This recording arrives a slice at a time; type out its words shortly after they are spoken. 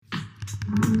I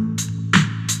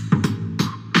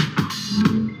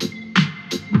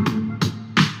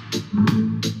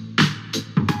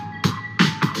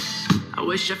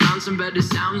wish I found some better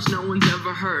sounds no one's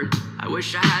ever heard. I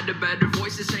wish I had a better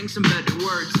voice that sang some better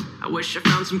words. I wish I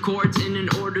found some chords in an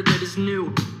order that is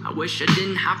new. I wish I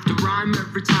didn't have to rhyme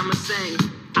every time I sang.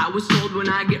 I was told when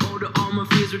I get older all my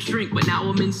fears would shrink, but now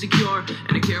I'm insecure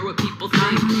and I care what people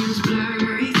think. My name's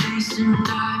Blurry Face and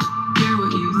I care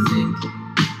what you think.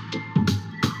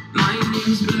 My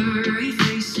name's Blurry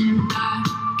Face and I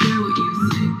care what you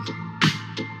think.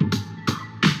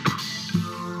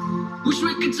 Wish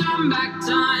we could turn back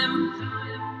time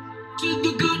to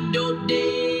the good old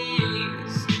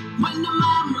days when the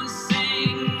mama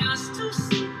sang us to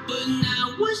sleep, but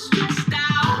now we're stressed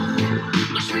out.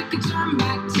 Wish we could turn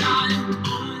back time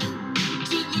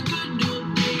to the good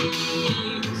old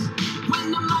days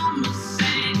when the mama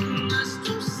sang us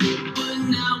to sleep, but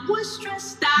now we're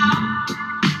stressed out.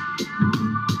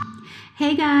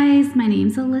 Hey guys, my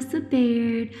name's Alyssa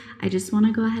Baird. I just want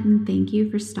to go ahead and thank you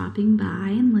for stopping by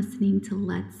and listening to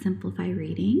Let's Simplify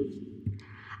Reading.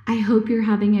 I hope you're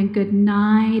having a good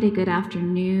night, a good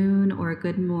afternoon, or a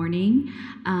good morning.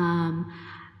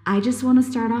 I just want to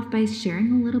start off by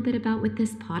sharing a little bit about what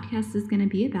this podcast is going to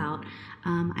be about.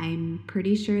 I'm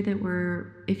pretty sure that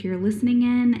if you're listening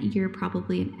in, you're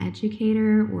probably an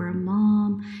educator or a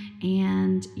mom,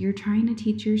 and you're trying to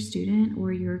teach your student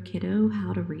or your kiddo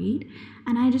how to read.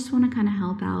 And I just want to kind of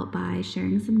help out by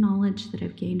sharing some knowledge that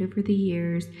I've gained over the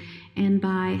years and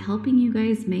by helping you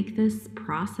guys make this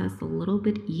process a little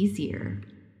bit easier.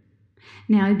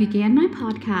 Now, I began my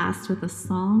podcast with a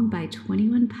song by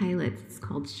 21 Pilots. It's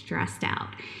called Stressed Out.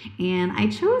 And I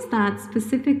chose that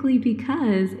specifically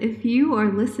because if you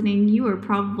are listening, you are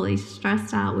probably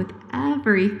stressed out with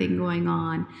everything going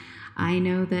on. I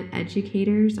know that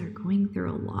educators are going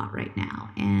through a lot right now.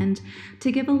 And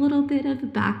to give a little bit of a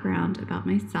background about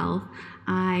myself,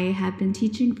 I have been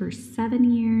teaching for 7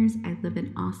 years. I live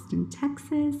in Austin,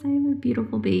 Texas. I have a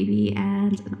beautiful baby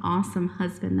and an awesome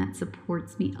husband that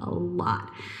supports me a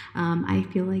lot. I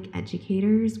feel like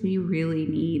educators, we really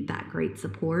need that great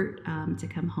support to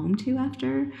come home to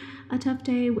after a tough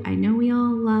day. I know we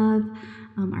all love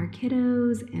our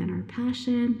kiddos and our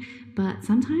passion, but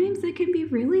sometimes it can be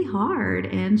really hard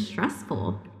and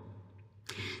stressful.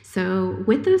 So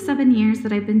with those 7 years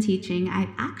that I've been teaching, I've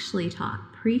actually taught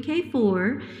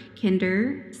pre-K4,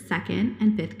 kinder, 2nd,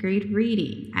 and 5th grade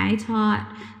reading. I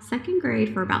taught 2nd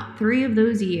grade for about 3 of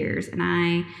those years, and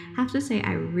I have to say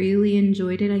I really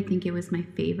enjoyed it. I think it was my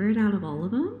favorite out of all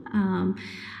of them.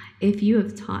 If you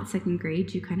have taught 2nd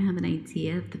grade, you kind of have an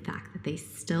idea of the fact that they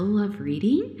still love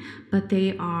reading, but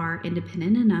they are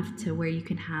independent enough to where you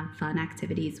can have fun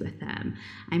activities with them.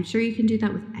 I'm sure you can do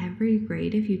that with every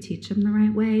grade if you teach them the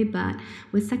right way, but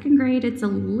with 2nd grade, it's a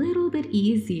little bit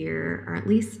easier, or at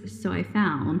least so I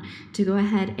found, to go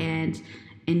ahead and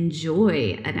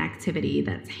enjoy an activity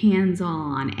that's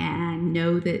hands-on and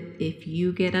know that if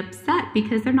you get upset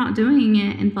because they're not doing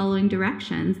it and following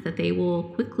directions, that they will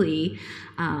quickly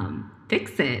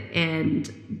fix it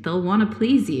and they'll want to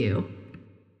please you.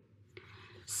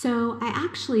 So I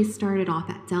actually started off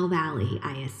at Del Valley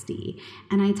ISD,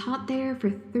 and I taught there for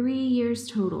 3 years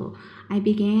total. I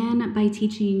began by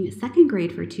teaching 2nd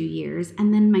grade for 2 years,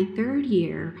 and then my 3rd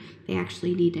year, they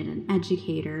actually needed an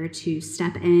educator to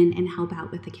step in and help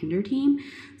out with the kinder team.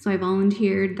 So I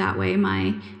volunteered, that way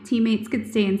my teammates could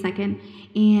stay in 2nd,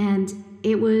 and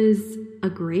it was a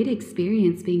great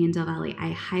experience being in Del Valley.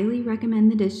 I highly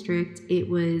recommend the district. It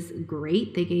was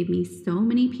great. They gave me so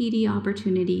many PD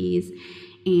opportunities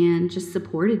and just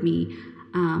supported me.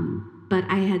 But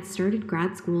I had started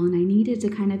grad school and I needed to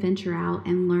kind of venture out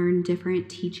and learn different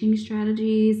teaching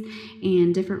strategies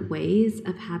and different ways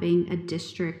of having a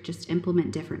district just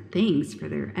implement different things for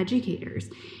their educators.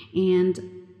 And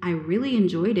I really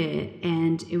enjoyed it,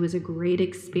 and it was a great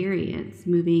experience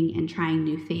moving and trying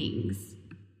new things.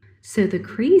 So the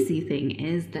crazy thing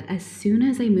is that as soon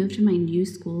as I moved to my new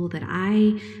school, that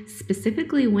I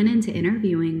specifically went into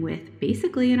interviewing with,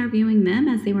 basically interviewing them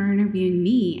as they were interviewing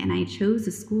me, and I chose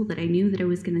a school that I knew that I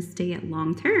was going to stay at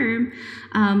long term.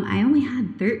 I only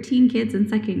had 13 kids in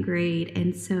 2nd grade,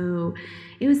 and so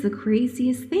it was the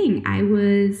craziest thing. I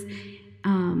was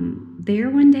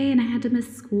there one day and I had to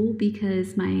miss school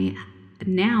because my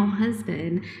now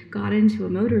husband got into a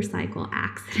motorcycle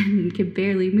accident and could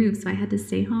barely move, so I had to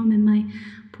stay home. And my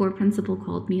poor principal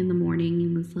called me in the morning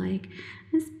and was like,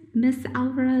 Miss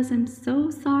Alvarez, I'm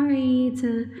so sorry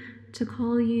to to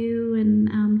call you, and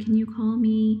can you call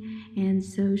me? And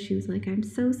so she was like, I'm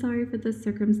so sorry for the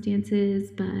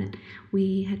circumstances, but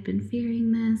we had been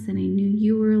fearing this, and I knew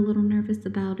you were a little nervous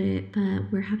about it,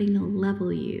 but we're having to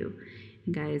level you.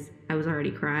 And guys, I was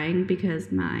already crying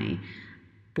because my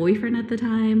boyfriend at the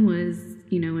time was,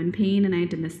 in pain, and I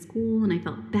had to miss school, and I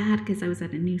felt bad because I was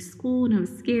at a new school, and I was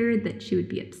scared that she would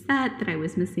be upset that I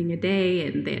was missing a day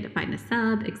and they had to find a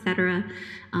sub, etc.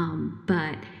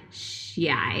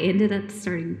 I ended up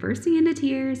bursting into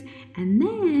tears, and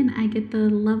then I get the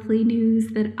lovely news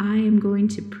that I am going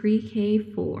to pre-K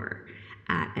 4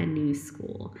 at a new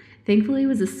school. Thankfully, it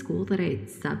was a school that I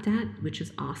subbed at, which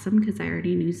was awesome because I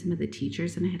already knew some of the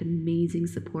teachers and I had amazing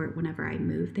support whenever I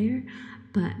moved there.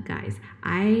 But guys,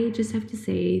 I just have to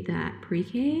say that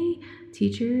pre-K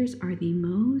teachers are the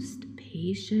most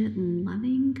patient,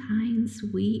 loving, kind,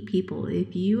 sweet people.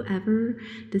 If you ever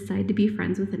decide to be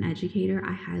friends with an educator,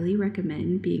 I highly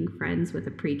recommend being friends with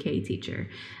a pre-K teacher.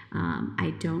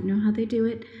 I don't know how they do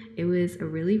it. It was a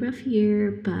really rough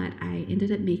year, but I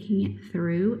ended up making it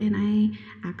through, and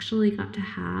I actually got to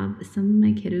have some of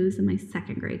my kiddos in my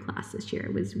second grade class this year.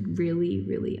 It was really,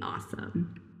 really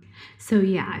awesome. So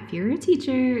yeah, if you're a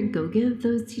teacher, go give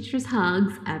those teachers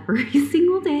hugs every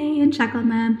single day and check on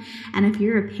them. And if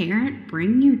you're a parent,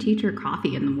 bring your teacher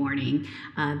coffee in the morning.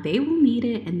 They will need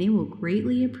it and they will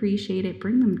greatly appreciate it.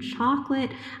 Bring them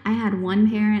chocolate. I had one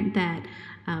parent that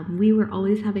we were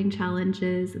always having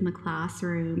challenges in the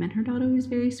classroom, and her daughter was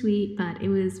very sweet, but it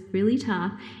was really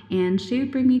tough, and she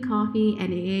would bring me coffee,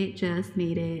 and it just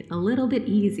made it a little bit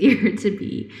easier to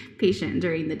be patient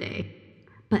during the day.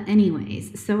 But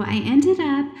anyways, so I ended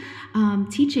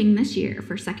up teaching this year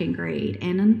for second grade,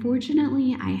 and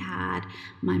unfortunately I had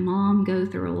my mom go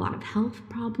through a lot of health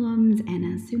problems,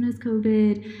 and as soon as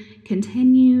COVID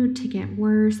continued to get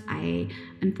worse, I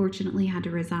unfortunately had to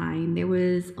resign. There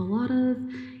was a lot of,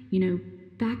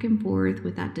 back and forth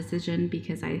with that decision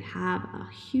because I have a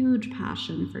huge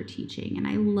passion for teaching and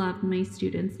I love my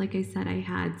students. Like I said, I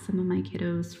had some of my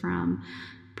kiddos from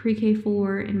pre-K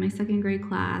 4 in my second grade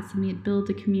class, and we had built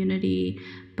a community,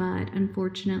 but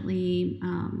unfortunately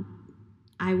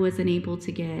I wasn't able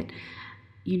to get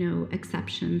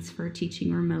exceptions for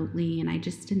teaching remotely, and I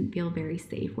just didn't feel very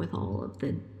safe with all of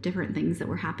the different things that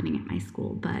were happening at my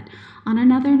school. But on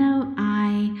another note,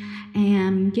 I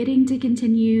am getting to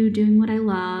continue doing what I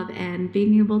love and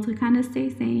being able to kind of stay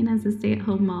sane as a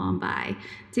stay-at-home mom by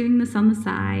doing this on the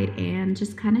side and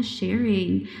just kind of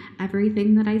sharing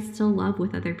everything that I still love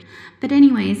with other people. But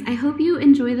anyways, I hope you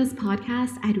enjoy this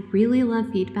podcast. I'd really love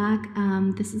feedback.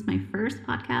 This is my first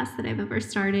podcast that I've ever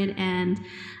started, and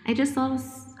I just saw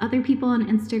other people on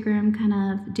Instagram kind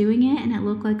of doing it, and it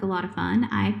looked like a lot of fun.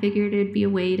 I figured it'd be a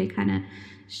way to kind of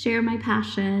share my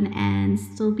passion and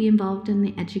still be involved in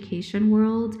the education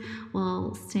world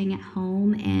while staying at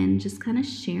home, and just kind of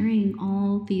sharing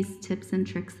all these tips and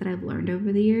tricks that I've learned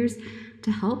over the years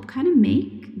to help kind of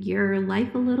make your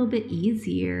life a little bit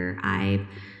easier. I've,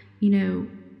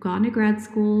 gone to grad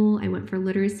school, I went for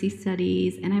literacy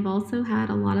studies, and I've also had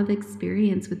a lot of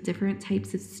experience with different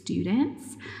types of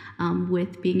students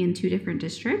with being in 2 different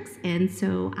districts. And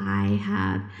so I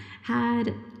have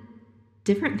had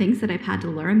different things that I've had to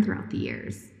learn throughout the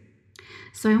years.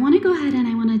 So I want to go ahead and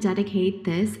I want to dedicate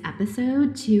this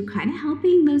episode to kind of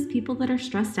helping those people that are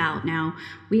stressed out. Now,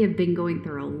 we have been going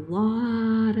through a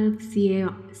lot of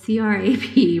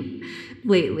CRAP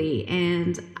lately,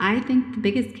 and I think the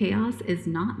biggest chaos is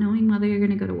not knowing whether you're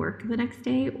going to go to work the next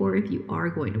day or if you are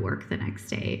going to work the next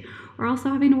day. We're also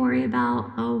having to worry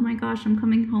about, oh my gosh, I'm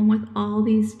coming home with all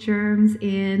these germs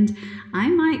and I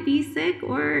might be sick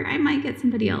or I might get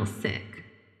somebody else sick.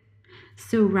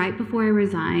 So right before I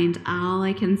resigned, all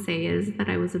I can say is that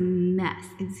I was a mess.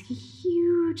 It's a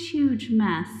huge, huge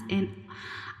mess. And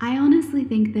I honestly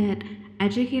think that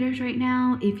educators right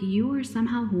now, if you are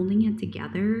somehow holding it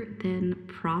together, then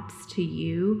props to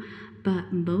you.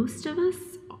 But most of us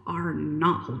are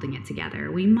not holding it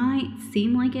together. We might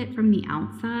seem like it from the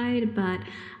outside, but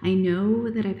I know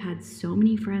that I've had so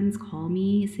many friends call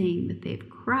me saying that they've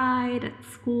cried at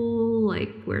school,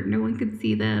 like where no one could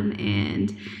see them,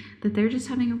 and that they're just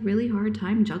having a really hard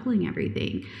time juggling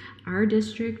everything. Our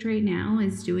district right now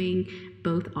is doing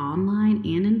both online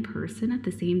and in person at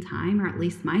the same time, or at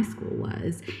least my school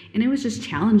was. And it was just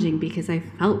challenging because I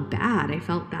felt bad. I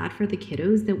felt bad for the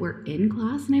kiddos that were in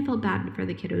class, and I felt bad for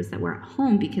the kiddos that were at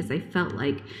home because I felt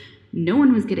like no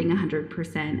one was getting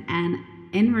 100%. And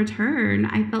in return,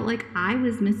 I felt like I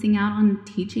was missing out on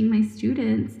teaching my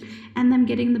students and them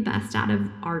getting the best out of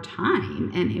our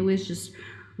time. And it was just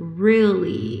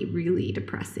really, really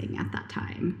depressing at that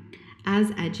time.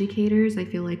 As educators, I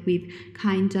feel like we've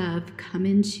kind of come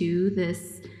into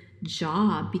this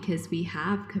job because we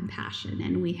have compassion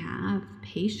and we have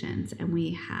patience and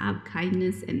we have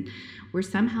kindness, and we're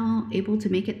somehow able to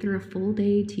make it through a full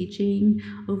day teaching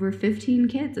over 15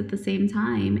 kids at the same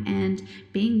time and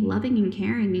being loving and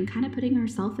caring and kind of putting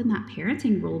ourselves in that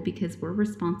parenting role because we're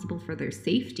responsible for their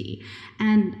safety.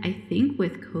 And I think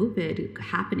with COVID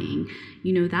happening,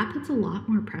 that puts a lot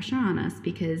more pressure on us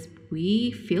because we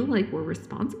feel like we're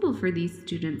responsible for these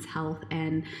students' health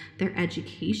and their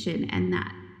education, and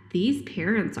that these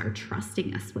parents are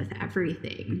trusting us with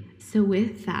everything. So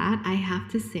with that, I have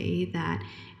to say that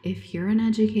if you're an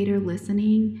educator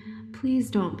listening, please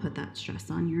don't put that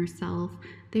stress on yourself.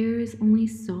 There is only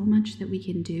so much that we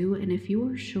can do, and if you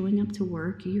are showing up to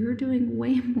work, you're doing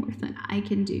way more than I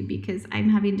can do because I'm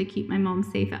having to keep my mom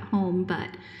safe at home, but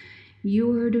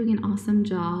you are doing an awesome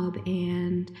job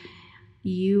and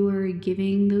you are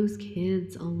giving those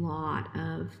kids a lot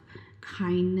of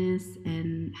kindness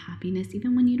and happiness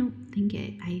even when you don't think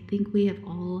it. I think we have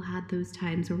all had those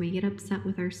times where we get upset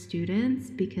with our students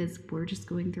because we're just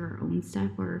going through our own stuff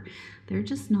or they're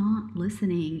just not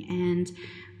listening, and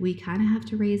we kind of have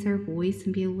to raise our voice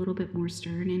and be a little bit more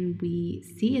stern, and we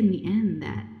see in the end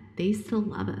that they still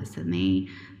love us and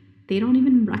they don't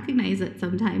even recognize it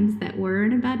sometimes that we're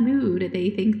in a bad mood. They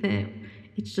think that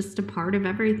it's just a part of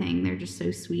everything. They're just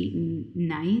so sweet and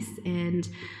nice, and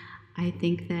I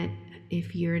think that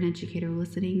if you're an educator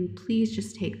listening, please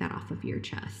just take that off of your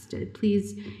chest.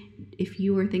 Please, if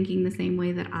you are thinking the same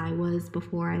way that I was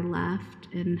before I left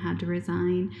and had to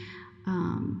resign,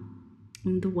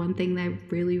 the one thing that I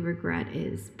really regret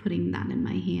is putting that in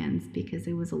my hands because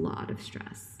it was a lot of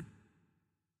stress.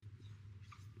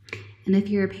 And if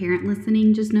you're a parent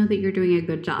listening, just know that you're doing a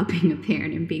good job being a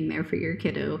parent and being there for your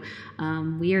kiddo.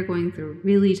 We are going through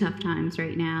really tough times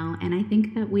right now, and I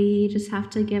think that we just have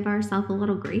to give ourselves a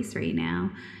little grace right now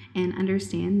and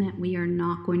understand that we are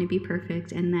not going to be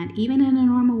perfect, and that even in a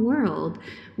normal world,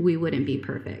 we wouldn't be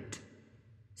perfect.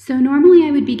 So normally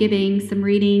I would be giving some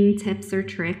reading tips or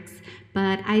tricks,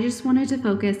 but I just wanted to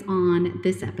focus on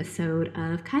this episode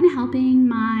of kind of helping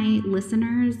my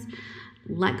listeners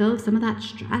let go of some of that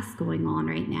stress going on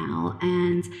right now.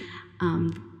 And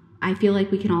I feel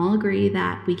like we can all agree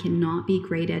that we cannot be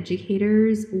great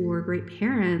educators or great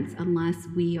parents unless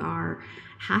we are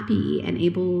happy and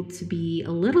able to be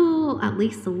at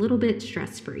least a little bit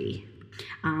stress-free.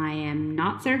 I am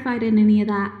not certified in any of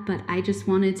that, but I just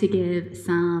wanted to give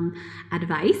some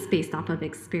advice based off of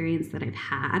experience that I've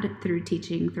had through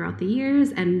teaching throughout the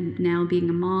years and now being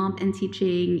a mom and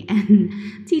teaching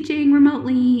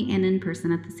remotely and in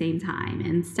person at the same time,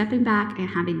 and stepping back and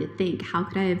having to think, how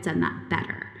could I have done that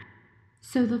better?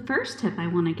 So the first tip I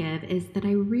want to give is that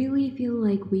I really feel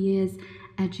like we as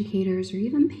educators or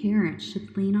even parents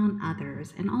should lean on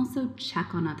others and also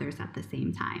check on others at the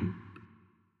same time.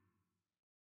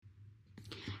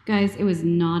 Guys, it was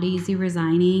not easy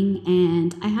resigning,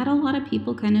 and I had a lot of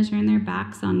people kind of turn their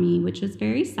backs on me, which was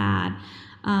very sad.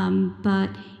 But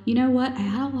you know what? I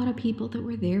had a lot of people that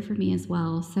were there for me as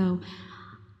well. So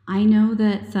I know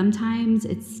that sometimes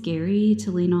it's scary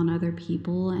to lean on other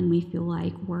people, and we feel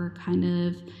like we're kind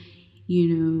of,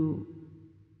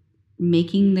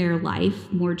 making their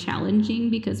life more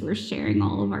challenging because we're sharing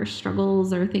all of our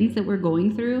struggles or things that we're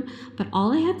going through. But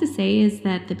all I have to say is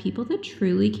that the people that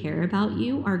truly care about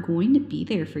you are going to be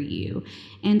there for you.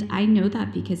 And I know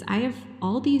that because I have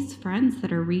all these friends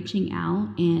that are reaching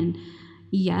out, and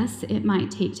yes, it might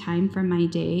take time from my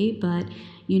day, but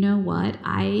you know what?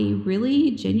 I really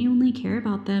genuinely care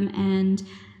about them, and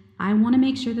I want to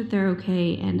make sure that they're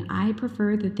okay, and I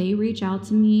prefer that they reach out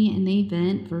to me and they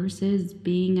vent versus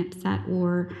being upset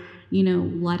or,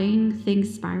 letting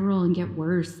things spiral and get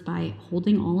worse by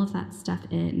holding all of that stuff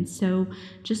in. So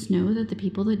just know that the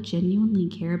people that genuinely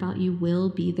care about you will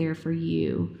be there for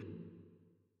you.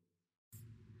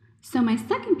 So my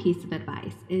second piece of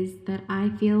advice is that I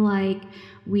feel like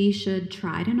we should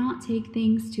try to not take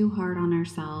things too hard on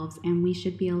ourselves, and we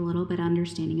should be a little bit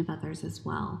understanding of others as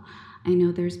well. I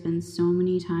know there's been so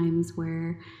many times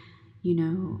where,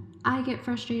 I get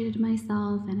frustrated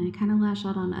myself and I kind of lash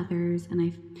out on others, and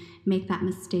I make that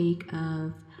mistake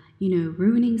of,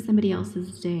 ruining somebody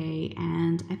else's day.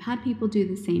 And I've had people do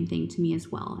the same thing to me as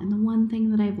well. And the one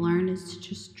thing that I've learned is to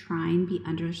just try and be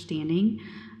understanding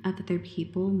of other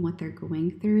people and what they're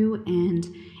going through. And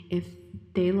if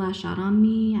they lash out on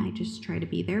me, I just try to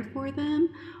be there for them,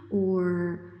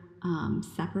 or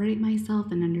separate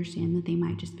myself and understand that they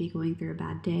might just be going through a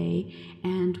bad day.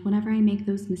 And whenever I make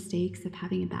those mistakes of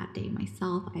having a bad day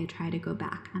myself, I try to go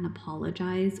back and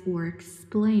apologize or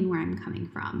explain where I'm coming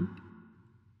from.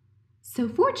 So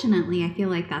fortunately, I feel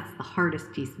like that's the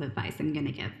hardest piece of advice I'm going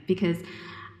to give, because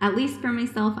at least for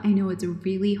myself, I know it's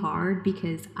really hard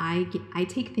because I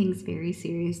take things very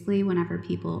seriously whenever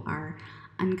people are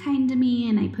unkind to me,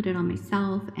 and I put it on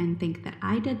myself and think that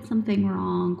I did something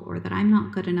wrong or that I'm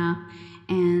not good enough.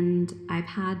 And I've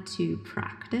had to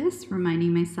practice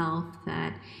reminding myself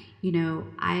that,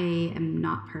 I am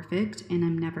not perfect and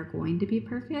I'm never going to be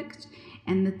perfect,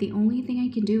 and that the only thing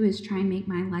I can do is try and make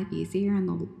my life easier,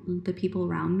 and the people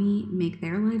around me make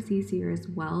their lives easier as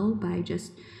well by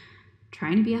just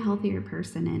trying to be a healthier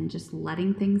person and just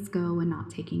letting things go and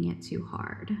not taking it too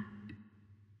hard.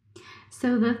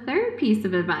 So the third piece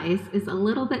of advice is a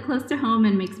little bit close to home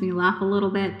and makes me laugh a little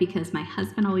bit, because my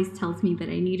husband always tells me that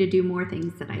I need to do more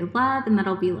things that I love and that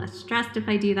I'll be less stressed if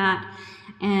I do that.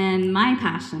 And my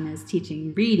passion is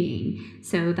teaching reading.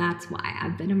 So that's why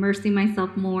I've been immersing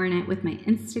myself more in it with my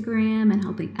Instagram and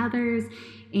helping others.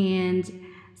 And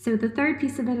so the third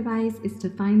piece of advice is to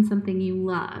find something you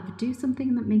love. Do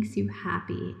something that makes you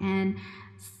happy. And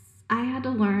I had to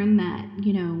learn that,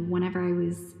 whenever I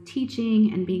was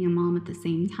teaching and being a mom at the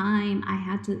same time, I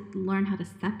had to learn how to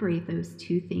separate those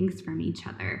two things from each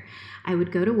other. I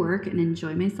would go to work and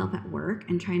enjoy myself at work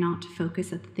and try not to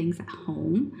focus at the things at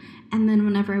home. And then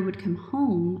whenever I would come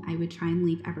home, I would try and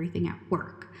leave everything at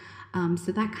work.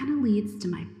 So that kind of leads to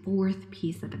my fourth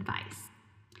piece of advice.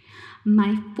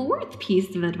 My fourth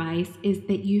piece of advice is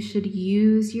that you should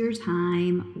use your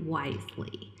time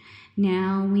wisely.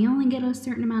 Now, we only get a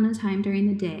certain amount of time during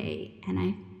the day, and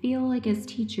I feel like as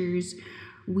teachers,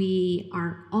 we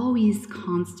are always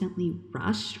constantly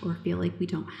rushed or feel like we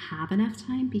don't have enough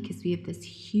time because we have this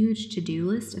huge to-do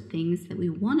list of things that we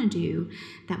want to do.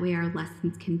 That way our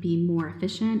lessons can be more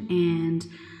efficient and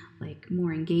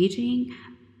more engaging.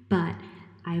 But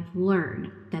I've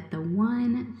learned that the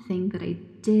one thing that I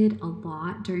did a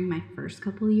lot during my first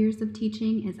couple of years of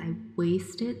teaching is I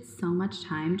wasted so much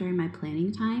time during my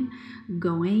planning time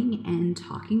going and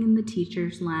talking in the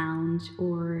teacher's lounge,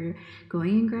 or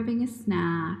going and grabbing a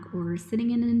snack, or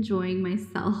sitting and enjoying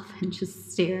myself and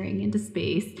just staring into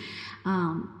space.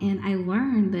 And I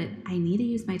learned that I need to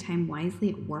use my time wisely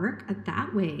at work.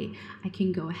 That way I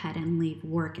can go ahead and leave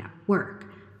work at work.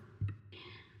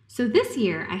 So this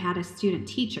year I had a student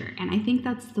teacher, and I think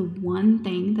that's the one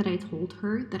thing that I told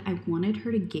her that I wanted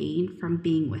her to gain from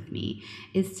being with me,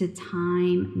 is to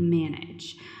time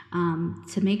manage,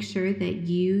 to make sure that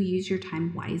you use your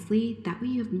time wisely. That way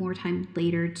you have more time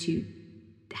later to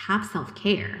have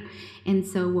self-care. And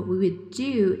so what we would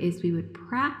do is we would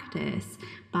practice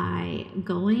by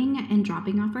going and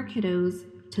dropping off our kiddos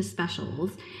to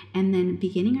specials and then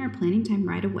beginning our planning time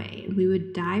right away. We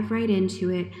would dive right into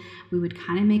it. We would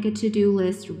kind of make a to-do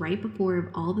list right before of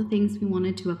all the things we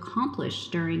wanted to accomplish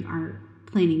during our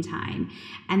planning time.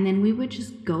 And then we would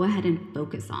just go ahead and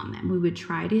focus on them. We would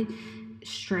try to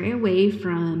stray away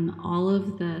from all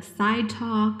of the side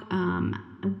talk.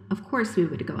 Of course, we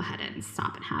would go ahead and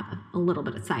stop and have a little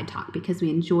bit of side talk because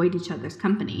we enjoyed each other's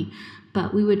company,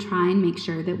 but we would try and make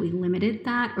sure that we limited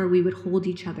that, or we would hold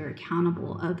each other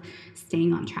accountable of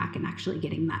staying on track and actually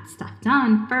getting that stuff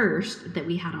done first that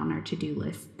we had on our to-do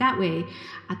list. That way,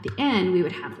 at the end, we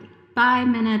would have 5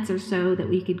 minutes or so that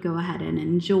we could go ahead and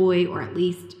enjoy, or at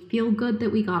least feel good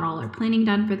that we got all our planning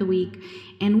done for the week.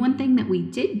 And one thing that we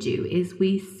did do is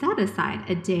we set aside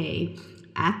a day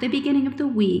at the beginning of the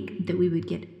week that we would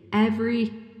get every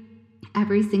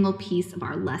single piece of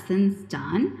our lessons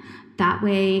done. That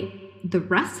way, the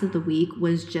rest of the week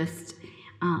was just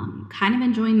kind of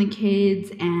enjoying the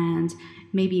kids and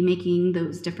maybe making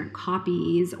those different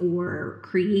copies or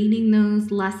creating those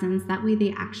lessons. That way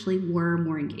they actually were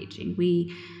more engaging.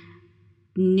 We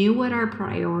knew what our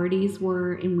priorities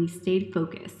were and we stayed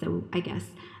focused. So I guess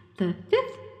the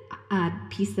fifth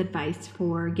piece of advice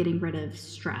for getting rid of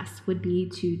stress would be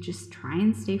to just try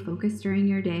and stay focused during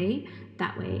your day.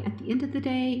 That way, at the end of the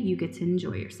day, you get to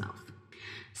enjoy yourself.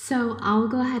 So I'll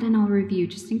go ahead and I'll review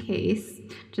just in case.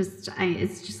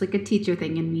 It's just like a teacher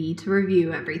thing in me to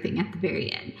review everything at the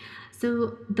very end.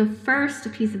 So the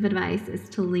first piece of advice is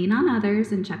to lean on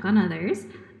others and check on others.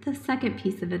 The second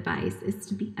piece of advice is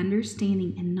to be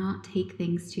understanding and not take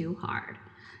things too hard.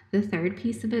 The third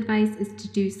piece of advice is to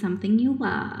do something you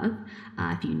love.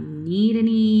 If you need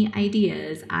any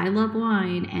ideas, I love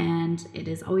wine, and it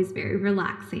is always very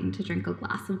relaxing to drink a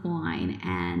glass of wine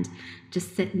and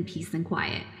just sit in peace and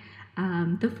quiet.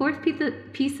 The fourth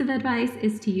piece of advice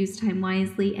is to use time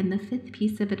wisely, and the fifth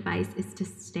piece of advice is to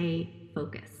stay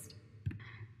focused.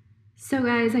 So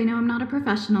guys, I know I'm not a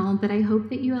professional, but I hope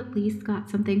that you at least got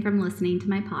something from listening to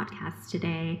my podcast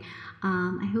today.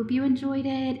 I hope you enjoyed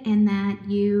it and that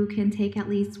you can take at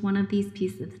least one of these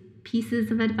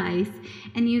pieces of advice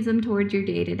and use them towards your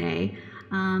day-to-day.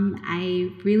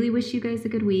 I really wish you guys a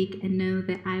good week, and know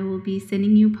that I will be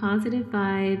sending you positive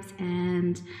vibes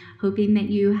and hoping that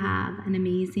you have an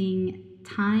amazing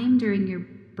time during your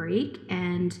break.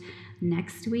 And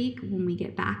next week, when we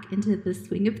get back into the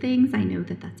swing of things, I know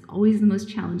that that's always the most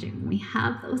challenging when we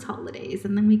have those holidays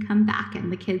and then we come back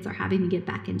and the kids are having to get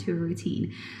back into a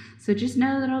routine. So just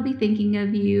know that I'll be thinking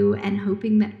of you and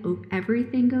hoping that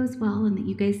everything goes well and that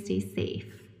you guys stay safe.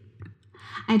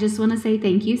 I just want to say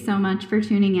thank you so much for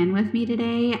tuning in with me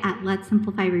today at Let's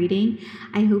Simplify Reading.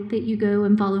 I hope that you go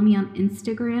and follow me on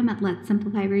Instagram at Let's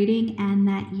Simplify Reading, and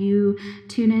that you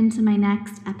tune into my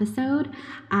next episode.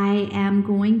 I am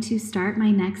going to start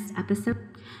my next episode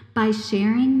by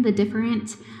sharing the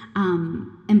different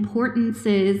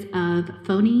importances of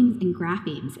phonemes and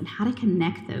graphemes and how to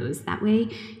connect those. That way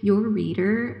your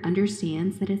reader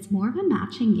understands that it's more of a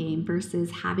matching game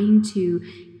versus having to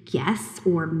guess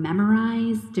or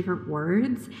memorize different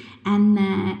words, and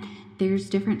that there's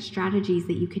different strategies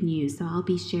that you can use. So I'll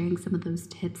be sharing some of those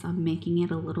tips on making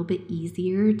it a little bit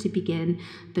easier to begin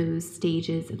those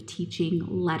stages of teaching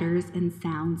letters and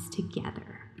sounds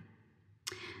together.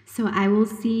 So I will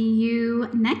see you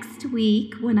next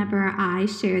week whenever I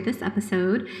share this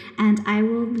episode, and I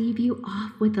will leave you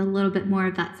off with a little bit more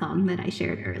of that song that I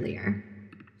shared earlier.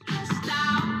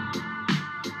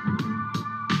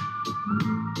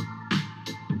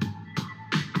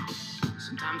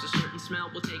 Sometimes a certain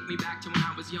smell will take me back to when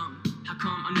I was young. How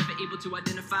come I'm never able to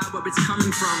identify where it's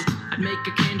coming from? I'd make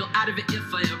a candle out of it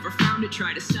if I ever found it.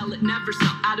 Try to sell it, never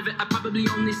sell out of it. I probably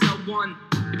only sell one.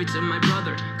 Maybe to my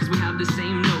brother, cause we have the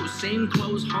same nose, same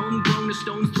clothes, homegrown, a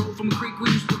stone's throw from a creek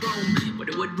we used to roam. But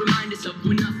it would remind us of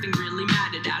when nothing really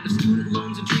mattered. Out of student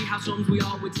loans and treehouse homes, we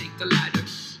all would take the ladder.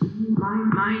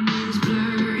 My name's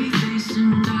Blur.